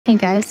Hey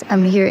guys,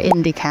 I'm here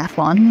in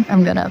Decathlon.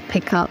 I'm gonna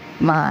pick up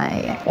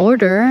my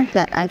order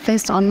that I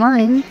placed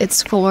online.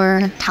 It's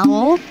for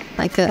towel,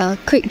 like a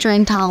quick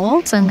drain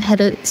towel. So I'm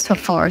headed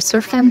for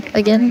surf camp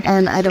again,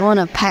 and I don't want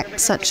to pack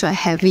such a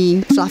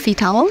heavy fluffy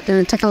towel. It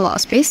will take a lot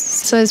of space.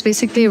 So it's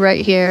basically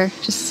right here.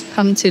 Just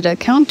come to the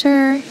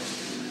counter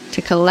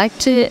to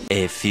collect it.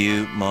 A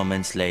few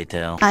moments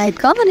later. I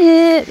got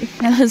it!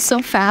 It was so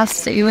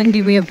fast. They even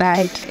give me a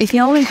bag. If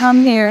you only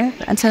come here,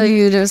 I tell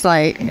you there's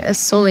like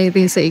so many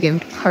things that you can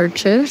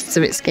purchase. It's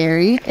a bit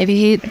scary. If you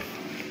hate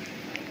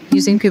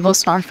using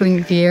people's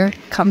snorkeling gear,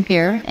 come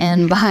here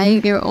and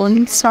buy your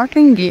own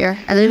snorkeling gear.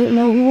 I didn't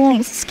know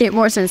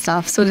skateboards and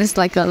stuff, so there's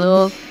like a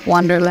little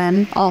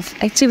wonderland of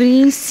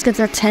activities. Get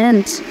a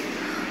tent.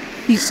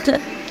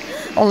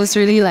 Oh, it's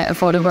really like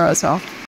affordable as well.